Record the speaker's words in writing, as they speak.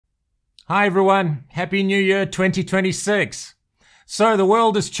Hi everyone, Happy New Year 2026. So the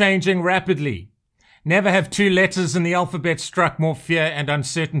world is changing rapidly. Never have two letters in the alphabet struck more fear and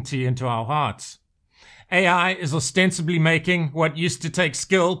uncertainty into our hearts. AI is ostensibly making what used to take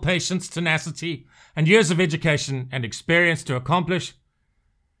skill, patience, tenacity, and years of education and experience to accomplish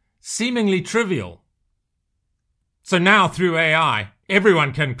seemingly trivial. So now through AI,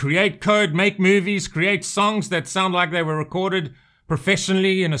 everyone can create code, make movies, create songs that sound like they were recorded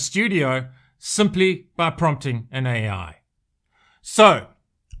professionally in a studio simply by prompting an AI. So,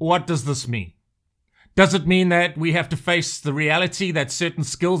 what does this mean? Does it mean that we have to face the reality that certain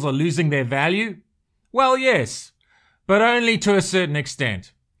skills are losing their value? Well, yes, but only to a certain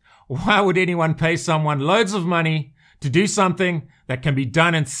extent. Why would anyone pay someone loads of money to do something that can be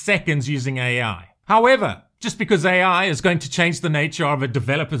done in seconds using AI? However, just because AI is going to change the nature of a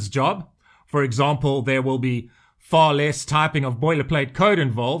developer's job, for example, there will be far less typing of boilerplate code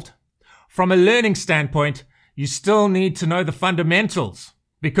involved, from a learning standpoint, you still need to know the fundamentals.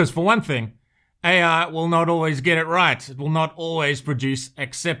 Because for one thing, AI will not always get it right. It will not always produce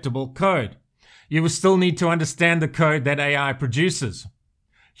acceptable code. You will still need to understand the code that AI produces.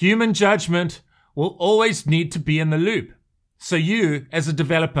 Human judgment will always need to be in the loop. So you, as a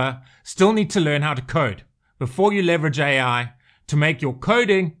developer, still need to learn how to code before you leverage AI to make your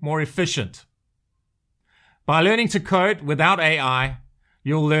coding more efficient. By learning to code without AI,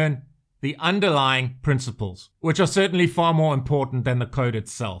 you'll learn the underlying principles, which are certainly far more important than the code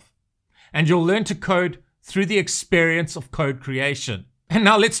itself. And you'll learn to code through the experience of code creation. And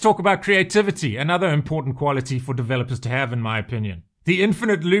now let's talk about creativity, another important quality for developers to have, in my opinion. The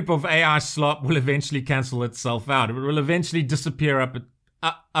infinite loop of AI slop will eventually cancel itself out. It will eventually disappear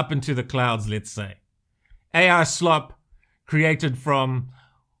up into the clouds, let's say. AI slop created from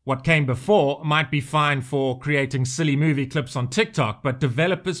what came before might be fine for creating silly movie clips on TikTok, but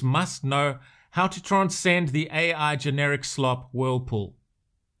developers must know how to transcend the AI generic slop whirlpool.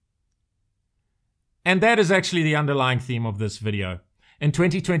 And that is actually the underlying theme of this video. In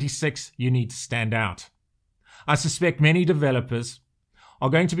 2026, you need to stand out. I suspect many developers are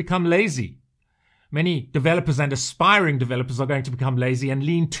going to become lazy. Many developers and aspiring developers are going to become lazy and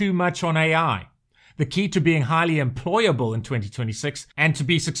lean too much on AI. The key to being highly employable in 2026 and to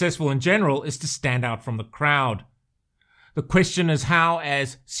be successful in general is to stand out from the crowd. The question is how,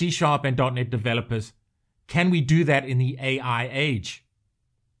 as C# and .NET developers, can we do that in the AI age?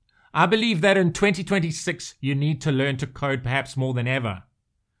 I believe that in 2026 you need to learn to code perhaps more than ever.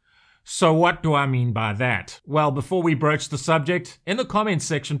 So what do I mean by that? Well, before we broach the subject, in the comments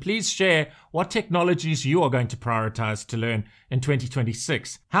section, please share what technologies you are going to prioritize to learn in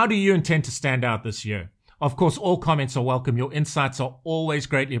 2026. How do you intend to stand out this year? Of course, all comments are welcome. Your insights are always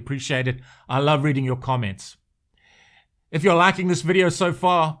greatly appreciated. I love reading your comments. If you're liking this video so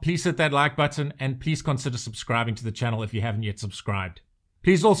far, please hit that like button and please consider subscribing to the channel if you haven't yet subscribed.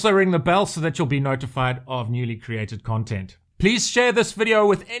 Please also ring the bell so that you'll be notified of newly created content. Please share this video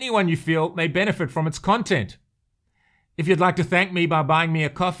with anyone you feel may benefit from its content. If you'd like to thank me by buying me a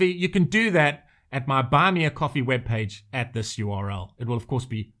coffee, you can do that at my Buy Me a Coffee webpage at this URL. It will of course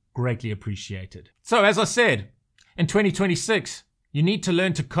be greatly appreciated. So as I said, in 2026, you need to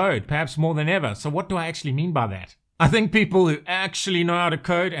learn to code, perhaps more than ever. So what do I actually mean by that? I think people who actually know how to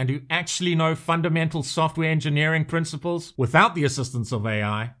code and who actually know fundamental software engineering principles without the assistance of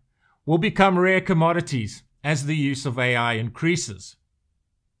AI will become rare commodities as the use of AI increases.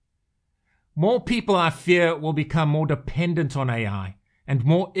 More people, I fear, will become more dependent on AI and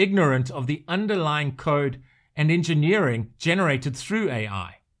more ignorant of the underlying code and engineering generated through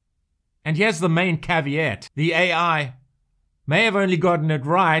AI. And here's the main caveat. The AI may have only gotten it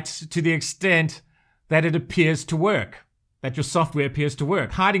right to the extent that it appears to work, that your software appears to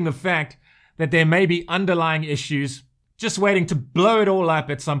work, hiding the fact that there may be underlying issues just waiting to blow it all up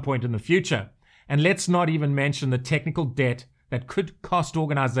at some point in the future. And let's not even mention the technical debt that could cost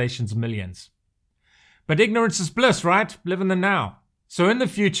organizations millions. But ignorance is bliss, right? Live in the now. So in the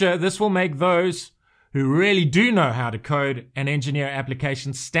future, this will make those who really do know how to code and engineer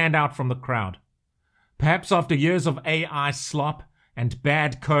applications stand out from the crowd. Perhaps after years of AI slop and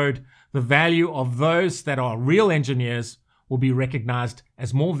bad code, the value of those that are real engineers will be recognized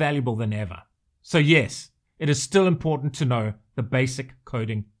as more valuable than ever. So yes, it is still important to know the basic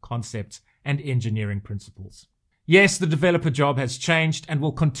coding concepts and engineering principles. Yes, the developer job has changed and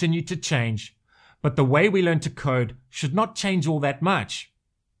will continue to change, but the way we learn to code should not change all that much.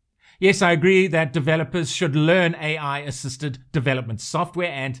 Yes, I agree that developers should learn AI-assisted development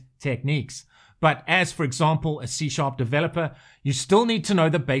software and techniques, but as, for example, a C# developer, you still need to know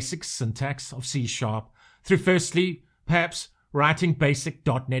the basic syntax of C# through firstly, perhaps writing basic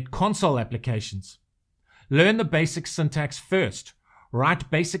 .NET console applications. Learn the basic syntax first.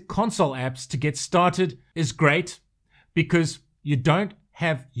 Write basic console apps to get started is great because you don't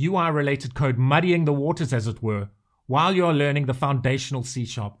have UI-related code muddying the waters, as it were, while you're learning the foundational C#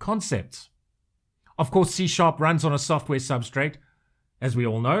 concepts. Of course, C# runs on a software substrate, as we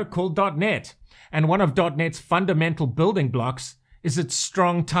all know, called .NET, and one of .NET's fundamental building blocks is its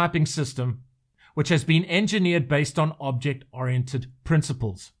strong typing system, which has been engineered based on object-oriented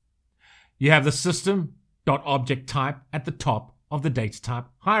principles. You have the system.object type at the top of the data type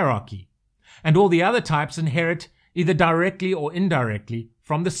hierarchy, and all the other types inherit either directly or indirectly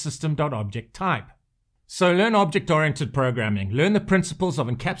from the system.object type. So learn object-oriented programming. Learn the principles of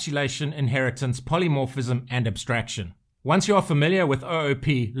encapsulation, inheritance, polymorphism, and abstraction. Once you are familiar with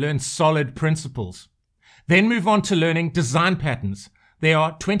OOP, learn solid principles. Then move on to learning design patterns. There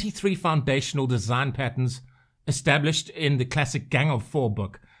are 23 foundational design patterns established in the classic Gang of Four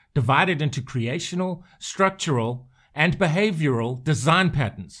book, divided into creational, structural, and behavioral design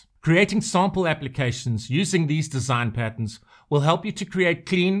patterns. Creating sample applications using these design patterns will help you to create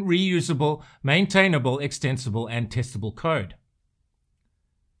clean, reusable, maintainable, extensible, and testable code.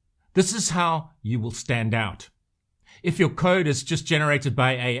 This is how you will stand out. If your code is just generated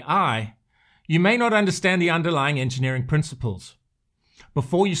by AI, you may not understand the underlying engineering principles.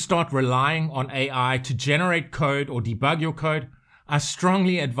 Before you start relying on AI to generate code or debug your code, I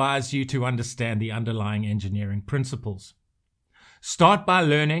strongly advise you to understand the underlying engineering principles. Start by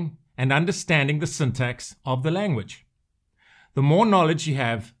learning and understanding the syntax of the language. The more knowledge you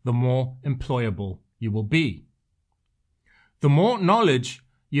have, the more employable you will be. The more knowledge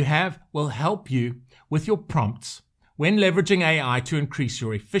you have will help you with your prompts when leveraging AI to increase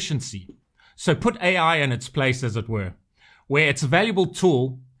your efficiency. So put AI in its place, as it were, where it's a valuable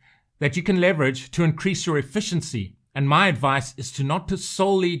tool that you can leverage to increase your efficiency. And my advice is to not to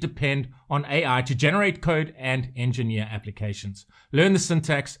solely depend on AI to generate code and engineer applications. Learn the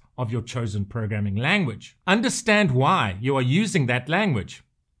syntax of your chosen programming language. Understand why you are using that language.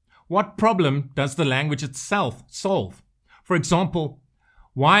 What problem does the language itself solve? For example,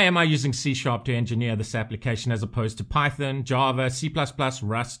 why am I using C# to engineer this application as opposed to Python, Java, C++,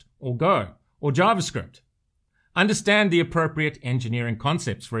 Rust, or Go, or JavaScript? Understand the appropriate engineering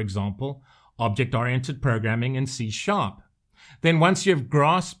concepts, for example, object-oriented programming in C#. Then once you have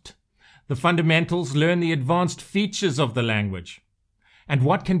grasped the fundamentals, learn the advanced features of the language and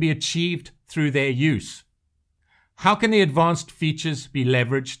what can be achieved through their use. How can the advanced features be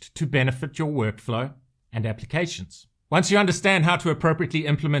leveraged to benefit your workflow and applications? Once you understand how to appropriately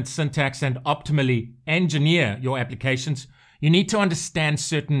implement syntax and optimally engineer your applications, you need to understand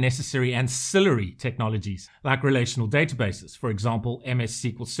certain necessary ancillary technologies like relational databases, for example, MS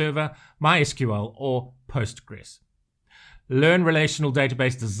SQL Server, MySQL, or Postgres. Learn relational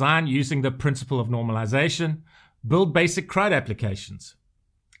database design using the principle of normalization. Build basic CRUD applications.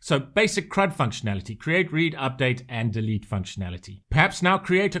 So basic CRUD functionality, create, read, update, and delete functionality. Perhaps now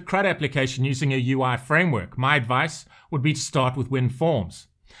create a CRUD application using a UI framework. My advice would be to start with WinForms.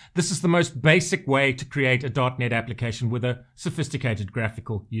 This is the most basic way to create a .NET application with a sophisticated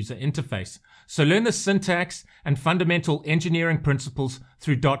graphical user interface. So learn the syntax and fundamental engineering principles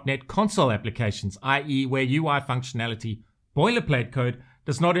through .NET console applications, i.e. where UI functionality, boilerplate code,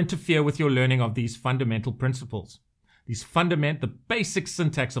 does not interfere with your learning of these fundamental principles. These fundament the basic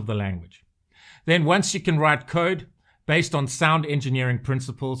syntax of the language. Then once you can write code based on sound engineering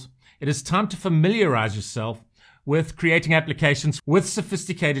principles, it is time to familiarize yourself with creating applications with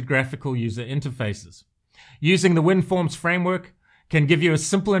sophisticated graphical user interfaces. Using the WinForms framework can give you a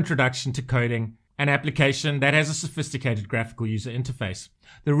simple introduction to coding an application that has a sophisticated graphical user interface.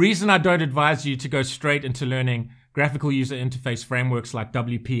 The reason I don't advise you to go straight into learning graphical user interface frameworks like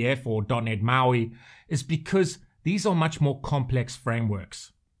WPF or .NET MAUI is because these are much more complex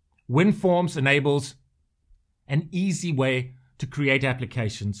frameworks. WinForms enables an easy way to create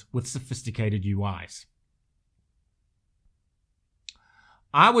applications with sophisticated UIs.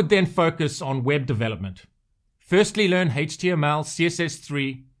 I would then focus on web development. Firstly, learn HTML,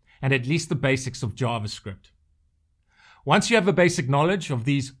 CSS3, and at least the basics of JavaScript. Once you have a basic knowledge of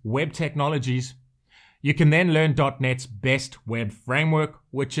these web technologies, you can then learn .NET's best web framework,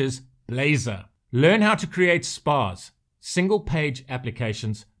 which is Blazor. Learn how to create SPAs, single-page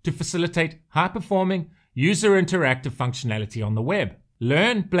applications, to facilitate high-performing, user-interactive functionality on the web.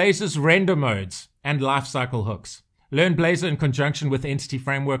 Learn Blazor's render modes and lifecycle hooks. Learn Blazor in conjunction with Entity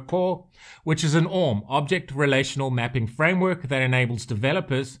Framework Core, which is an ORM, Object Relational Mapping Framework that enables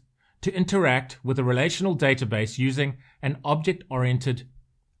developers to interact with a relational database using an object-oriented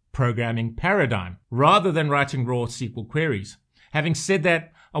programming paradigm, rather than writing raw SQL queries. Having said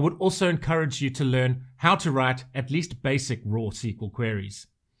that, I would also encourage you to learn how to write at least basic raw SQL queries.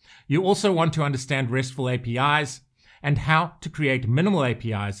 You also want to understand RESTful APIs and how to create minimal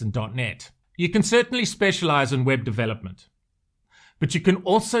APIs in .NET. You can certainly specialize in web development, but you can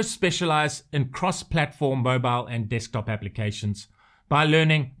also specialize in cross-platform mobile and desktop applications by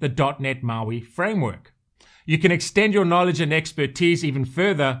learning the .NET MAUI framework. You can extend your knowledge and expertise even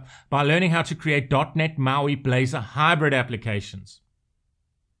further by learning how to create .NET MAUI Blazor hybrid applications.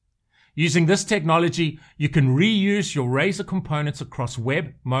 Using this technology, you can reuse your Razor components across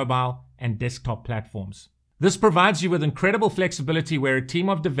web, mobile, and desktop platforms. This provides you with incredible flexibility where a team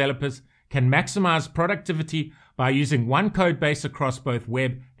of developers can maximize productivity by using one code base across both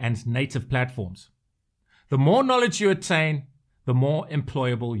web and native platforms. The more knowledge you attain, the more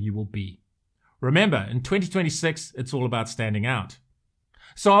employable you will be. Remember, in 2026, it's all about standing out.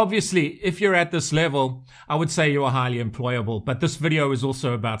 So obviously, if you're at this level, I would say you are highly employable, but this video is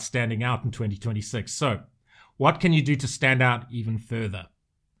also about standing out in 2026. So what can you do to stand out even further?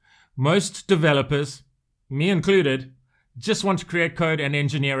 Most developers, me included, just want to create code and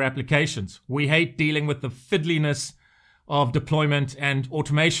engineer applications. We hate dealing with the fiddliness of deployment and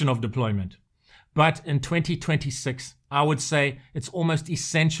automation of deployment. But in 2026, I would say it's almost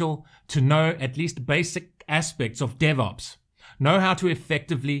essential to know at least basic aspects of DevOps. Know how to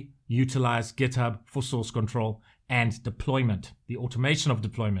effectively utilize GitHub for source control and deployment, the automation of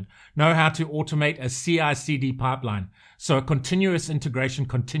deployment. Know how to automate a CI/CD pipeline, so a continuous integration,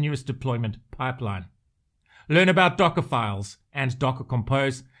 continuous deployment pipeline. Learn about Docker files and Docker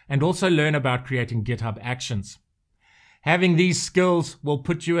Compose, and also learn about creating GitHub actions. Having these skills will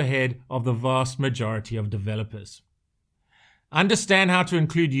put you ahead of the vast majority of developers. Understand how to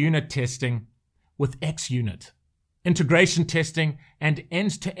include unit testing with XUnit, integration testing, and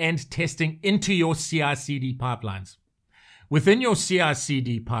end-to-end testing into your CI/CD pipelines. Within your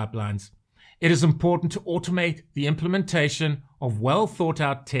CI/CD pipelines, it is important to automate the implementation of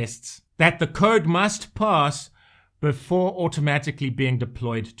well-thought-out tests that the code must pass before automatically being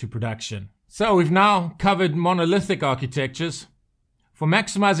deployed to production. So we've now covered monolithic architectures. For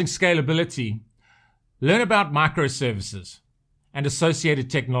maximizing scalability, learn about microservices and associated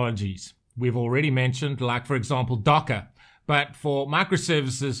technologies. We've already mentioned, like for example, Docker. But for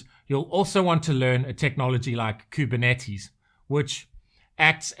microservices, you'll also want to learn a technology like Kubernetes, which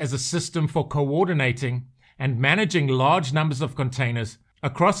acts as a system for coordinating and managing large numbers of containers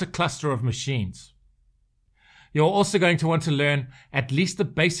across a cluster of machines. You're also going to want to learn at least the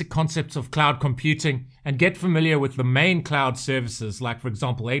basic concepts of cloud computing and get familiar with the main cloud services, like for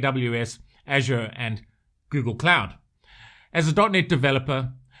example, AWS, Azure, and Google Cloud. As a .NET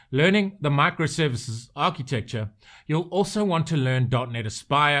developer, learning the microservices architecture, you'll also want to learn .NET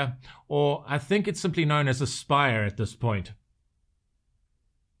Aspire, or I think it's simply known as Aspire at this point.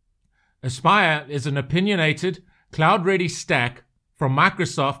 Aspire is an opinionated, cloud-ready stack from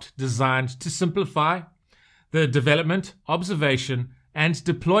Microsoft designed to simplify the development, observation, and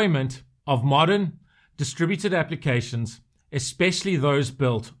deployment of modern distributed applications, especially those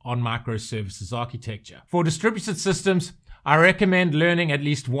built on microservices architecture. For distributed systems, I recommend learning at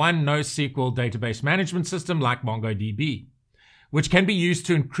least one NoSQL database management system like MongoDB, which can be used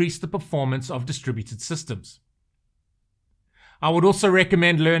to increase the performance of distributed systems. I would also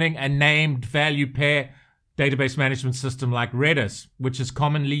recommend learning a named value pair database management system like Redis, which is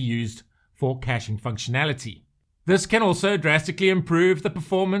commonly used for caching functionality. This can also drastically improve the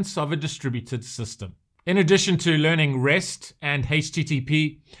performance of a distributed system. In addition to learning REST and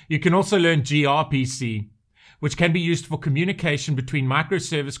HTTP, you can also learn gRPC, which can be used for communication between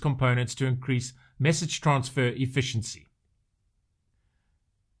microservice components to increase message transfer efficiency.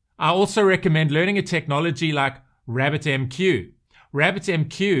 I also recommend learning a technology like RabbitMQ.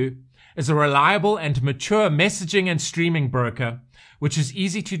 RabbitMQ is a reliable and mature messaging and streaming broker, which is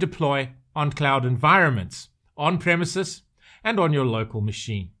easy to deploy on cloud environments, on premises, and on your local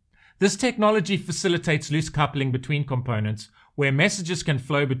machine. This technology facilitates loose coupling between components, where messages can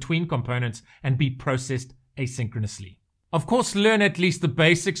flow between components and be processed asynchronously. Of course, learn at least the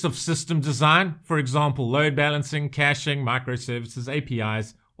basics of system design, for example, load balancing, caching, microservices,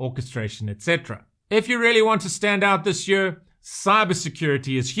 APIs, orchestration, etc. If you really want to stand out this year,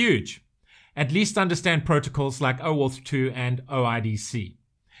 cybersecurity is huge. At least understand protocols like OAuth 2 and OIDC.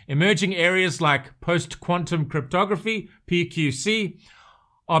 Emerging areas like post-quantum cryptography, PQC,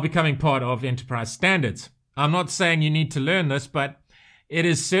 are becoming part of enterprise standards. I'm not saying you need to learn this, but it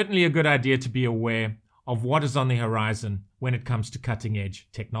is certainly a good idea to be aware of what is on the horizon when it comes to cutting-edge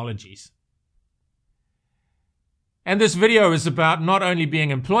technologies. And this video is about not only being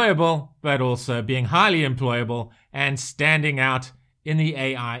employable, but also being highly employable and standing out in the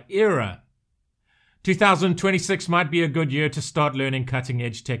AI era. 2026 might be a good year to start learning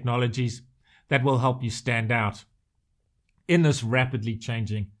cutting-edge technologies that will help you stand out in this rapidly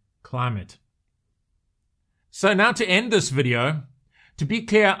changing climate. So now to end this video, to be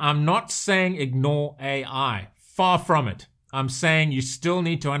clear, I'm not saying ignore AI. Far from it. I'm saying you still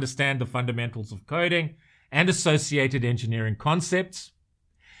need to understand the fundamentals of coding and associated engineering concepts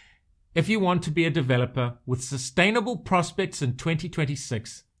if you want to be a developer with sustainable prospects in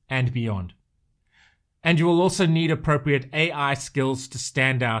 2026 and beyond. And you will also need appropriate AI skills to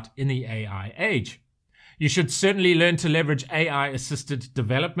stand out in the AI age. You should certainly learn to leverage AI-assisted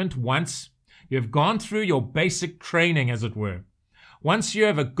development once you have gone through your basic training, as it were. Once you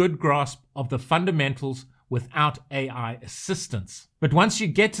have a good grasp of the fundamentals without AI assistance. But once you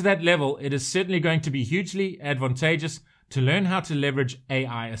get to that level, it is certainly going to be hugely advantageous to learn how to leverage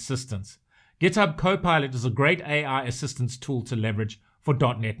AI assistance. GitHub Copilot is a great AI assistance tool to leverage for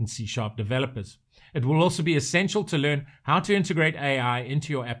 .NET and C# developers. It will also be essential to learn how to integrate AI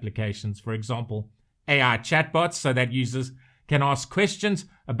into your applications, for example, AI chatbots, so that users can ask questions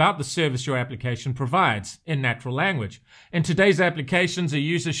about the service your application provides in natural language. In today's applications, a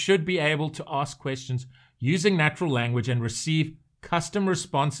user should be able to ask questions using natural language and receive custom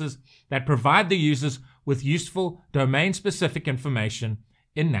responses that provide the users with useful domain-specific information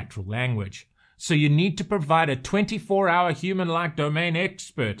in natural language. So you need to provide a 24-hour human-like domain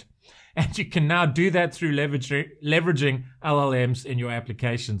expert, and you can now do that through leveraging LLMs in your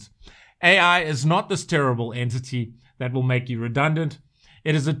applications. AI is not this terrible entity that will make you redundant.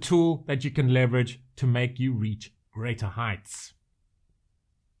 It is a tool that you can leverage to make you reach greater heights.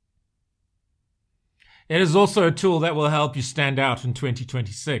 It is also a tool that will help you stand out in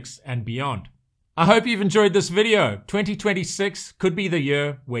 2026 and beyond. I hope you've enjoyed this video. 2026 could be the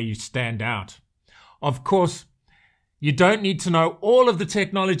year where you stand out. Of course, you don't need to know all of the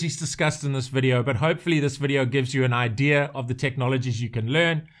technologies discussed in this video, but hopefully this video gives you an idea of the technologies you can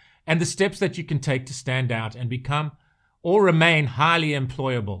learn and the steps that you can take to stand out and become or remain highly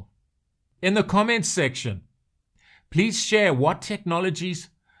employable. In the comments section, please share what technologies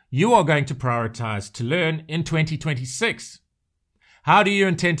you are going to prioritize to learn in 2026. How do you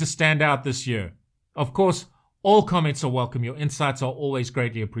intend to stand out this year? Of course, all comments are welcome. Your insights are always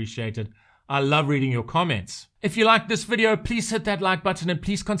greatly appreciated. I love reading your comments. If you like this video, please hit that like button and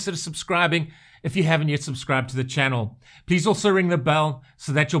please consider subscribing if you haven't yet subscribed to the channel. Please also ring the bell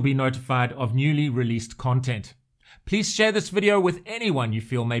so that you'll be notified of newly released content. Please share this video with anyone you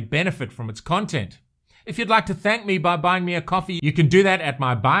feel may benefit from its content. If you'd like to thank me by buying me a coffee, you can do that at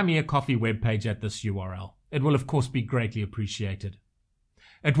my Buy Me a Coffee webpage at this URL. It will of course be greatly appreciated.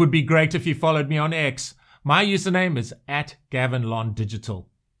 It would be great if you followed me on X. My username is @GavinLonDigital.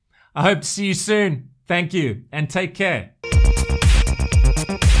 I hope to see you soon. Thank you and take care.